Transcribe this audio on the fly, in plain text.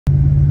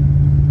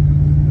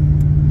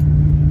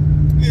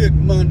Good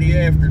Monday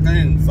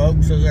afternoon,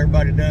 folks. How's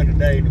everybody done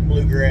today in the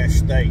Bluegrass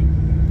State?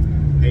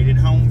 Headed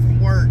home from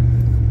work,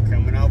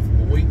 coming off of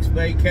a week's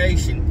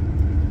vacation.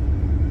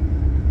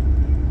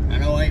 I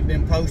know I ain't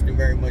been posting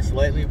very much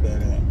lately,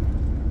 but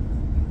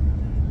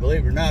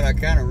believe it or not, I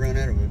kind of run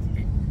out of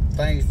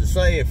things to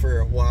say for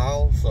a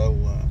while, so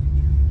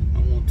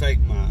I'm going to take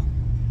my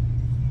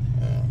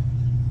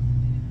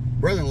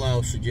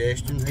brother-in-law's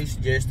suggestion. He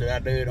suggested I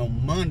do it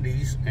on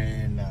Mondays,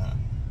 and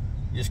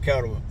just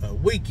caught a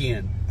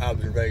weekend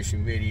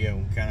observation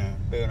video, kind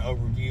of do an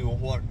overview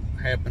of what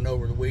happened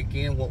over the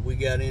weekend, what we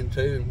got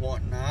into and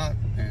whatnot,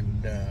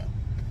 and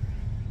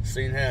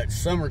seeing how it's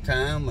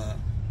summertime,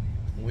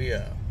 we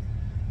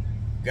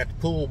got the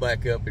pool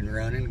back up and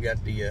running,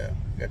 got the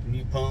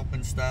new pump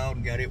installed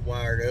and got it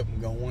wired up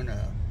and going.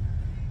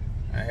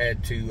 I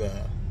had to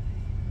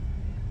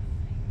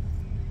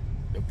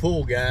the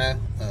pool guy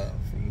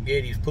from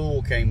Getty's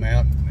Pool came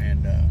out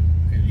and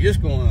he was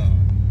just going to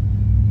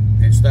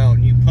install a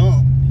new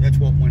pump. That's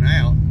what went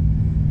out.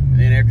 And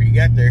then after he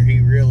got there, he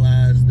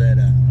realized that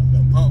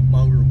the pump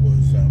motor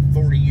was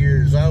 40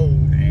 years old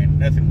and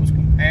nothing was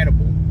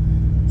compatible.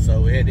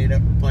 So we had to end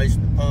up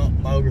replacing the pump,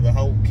 motor, the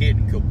whole kit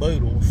and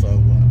caboodle.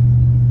 So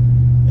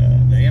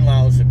the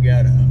in-laws have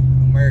got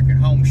an American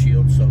Home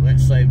Shield, so that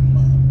saved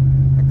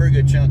them a pretty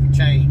good chunk of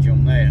change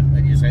on that.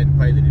 They just had to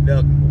pay the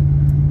deductible,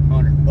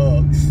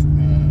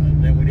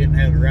 $100. Then we didn't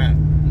have the right,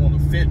 one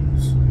of the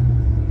fittings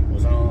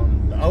was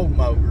on the old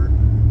motor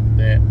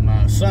that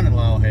my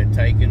son-in-law had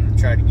taken and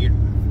tried to get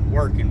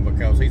working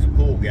because he's a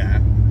pool guy.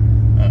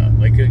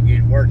 They couldn't get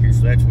it working,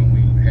 so that's when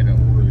we had to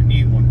order the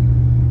new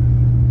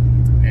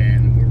one.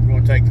 And we were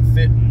going to take the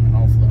fitting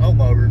off the old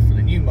motor for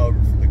the new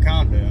motor for the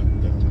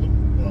conduit, the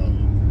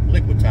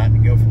liquid tight to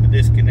go from the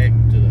disconnect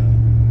to the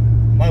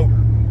motor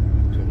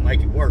to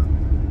make it work.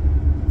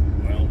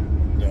 Well,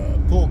 the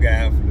pool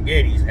guy from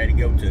Getty's had to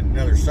go to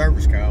another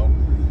service call,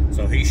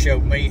 so he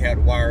showed me how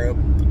to wire up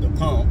the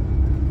pump.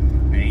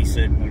 And he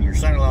said, when your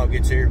son-in-law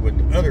gets here with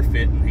the other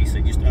fitting, he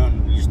said, just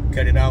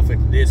cut it off at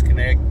the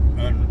disconnect,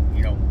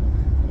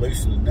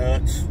 loosen the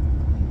nuts,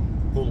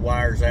 pull the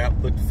wires out,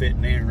 put the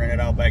fitting in, run it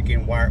all back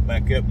in, wire it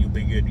back up, and you'll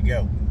be good to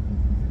go.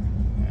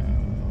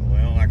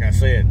 Well, like I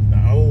said,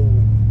 the old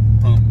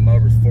pump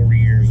motor is 40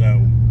 years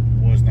old,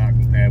 was not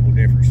compatible,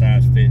 different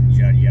size fittings,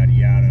 yada, yada,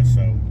 yada.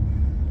 So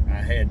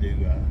I had to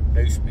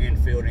do some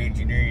infield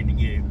engineering to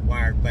get it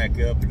wired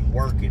back up and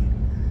working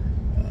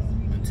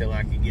until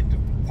I could get the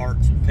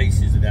parts and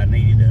pieces that I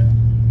needed to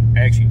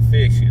actually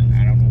fix it. And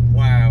I don't know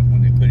why,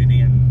 when they put it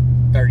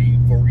in 30,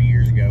 40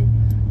 years ago,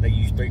 they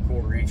used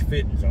 3/4 inch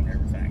fittings on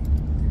everything.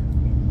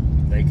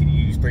 They could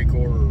use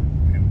 3/4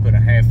 and put a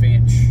 1/2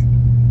 inch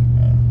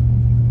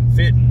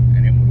fitting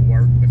and it would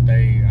work, but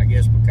they, I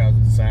guess because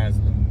of the size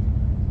of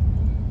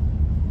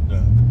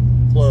the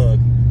plug,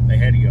 they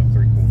had to go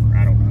 3/4.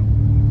 I don't know.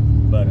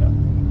 But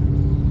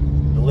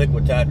the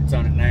liquid tight that's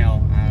on it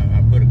now,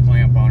 I put a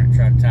clamp on it,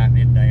 tried to tighten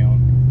it down.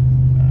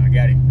 I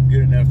got it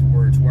good enough to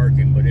where it's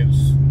working, but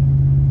it's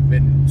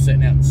been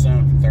sitting out in the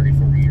sun for 30,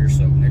 40 years,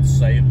 so let's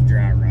say it was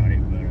dry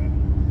rotted. But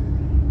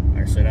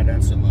like I said, I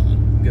done some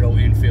good old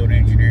infield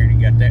engineering and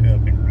got that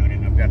up and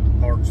running. I've got the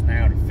parts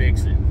now to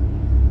fix it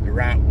the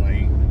right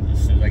way. As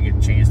soon as I get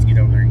a chance to get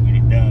over there and get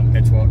it done,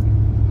 that's what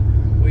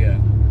we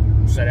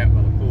set out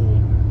by the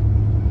pool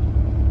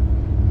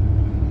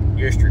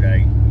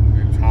yesterday.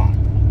 It was hot.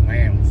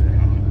 Man, was it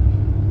hot.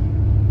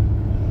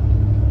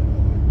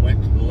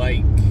 Went to the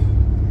lake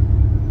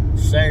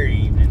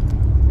Saturday evening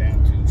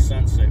down to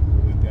Sunset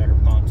where we've got our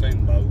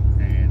pontoon boat,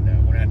 and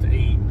went out to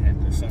eat at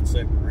the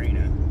Sunset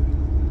Marina.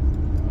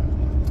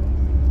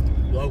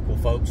 Local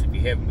folks, if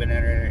you haven't been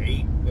out there to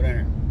eat, go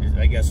down there.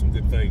 They got some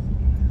good food.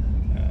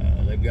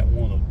 They've got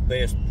one of the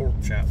best pork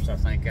chops I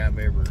think I've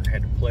ever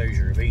had the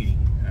pleasure of eating.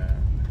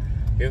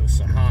 It was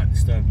so hot and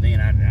stuff then.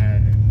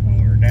 When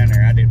we were down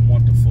there, I didn't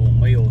want the full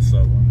meal,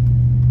 so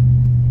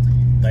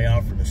they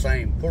offer the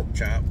same pork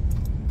chop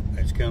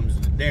as comes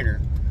to the dinner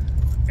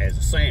as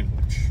a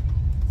sandwich,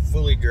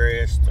 fully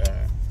dressed,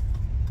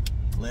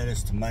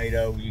 lettuce,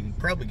 tomato. You can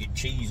probably get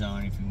cheese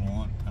on it if you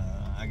want.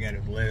 I got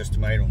it with lettuce,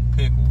 tomato, and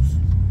pickles.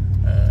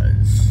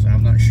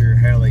 I'm not sure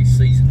how they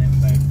season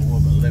that bad boy,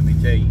 but let me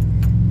tell you,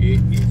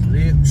 it is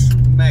lip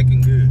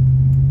smacking good.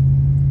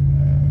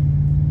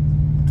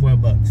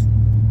 $12.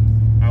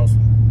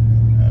 Awesome.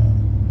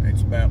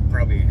 It's about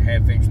probably a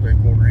 1/2 inch,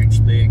 3/4 inch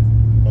thick,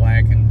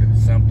 blackened,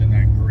 something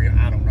like grill.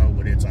 I don't know,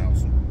 but it's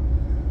awesome.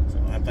 So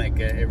I think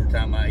every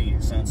time I eat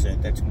at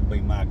Sunset, that's going to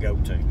be my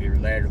go-to. Either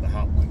that or the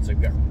hot wings. They've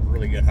got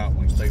really good hot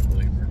wings too,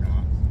 believe it or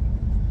not.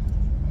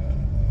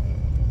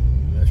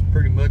 That's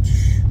pretty much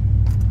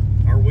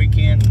our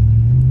weekend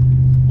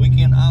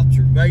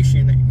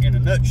observation in a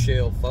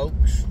nutshell,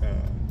 folks.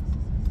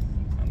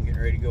 I'm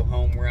getting ready to go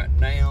home right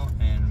now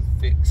and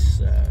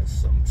fix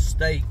some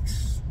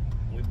steaks.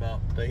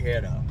 They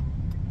had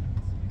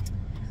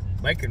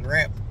bacon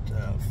wrapped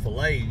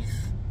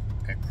fillets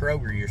at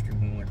Kroger yesterday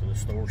when we went to the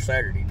store.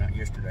 Saturday, not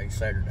yesterday,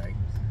 Saturday.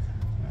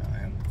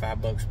 And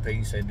 $5 a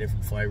piece, had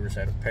different flavors.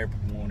 Had a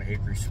peppered one, a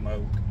hickory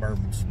smoked, a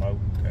bourbon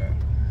smoked.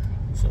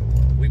 So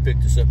we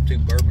picked us up 2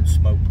 bourbon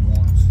smoked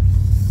ones.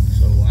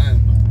 So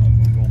I'm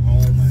going to go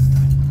home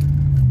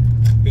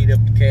and heat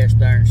up the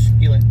cast iron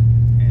skillet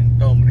and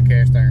throw them in a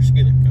cast iron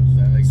skillet,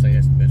 because they say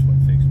that's the best way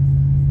to fix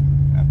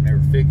them. I've never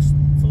fixed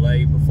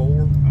filet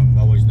before. I've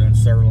always done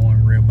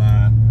sirloin,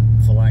 ribeye,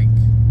 flank,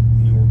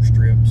 New York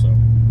strip. So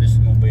this is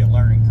going to be a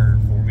learning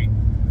curve for me.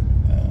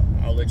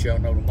 I'll let y'all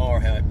know tomorrow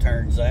how it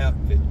turns out.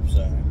 If it's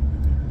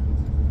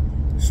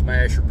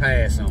smash or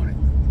pass on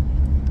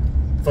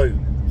it. Food.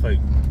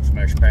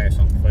 Smash or pass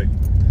on the food.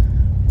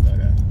 But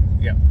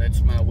yeah,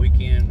 that's my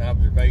weekend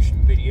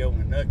observation video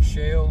in a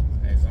nutshell.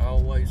 As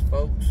always,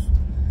 folks,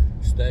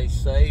 stay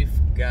safe,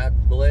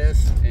 God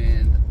bless,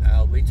 and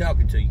I'll be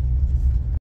talking to you.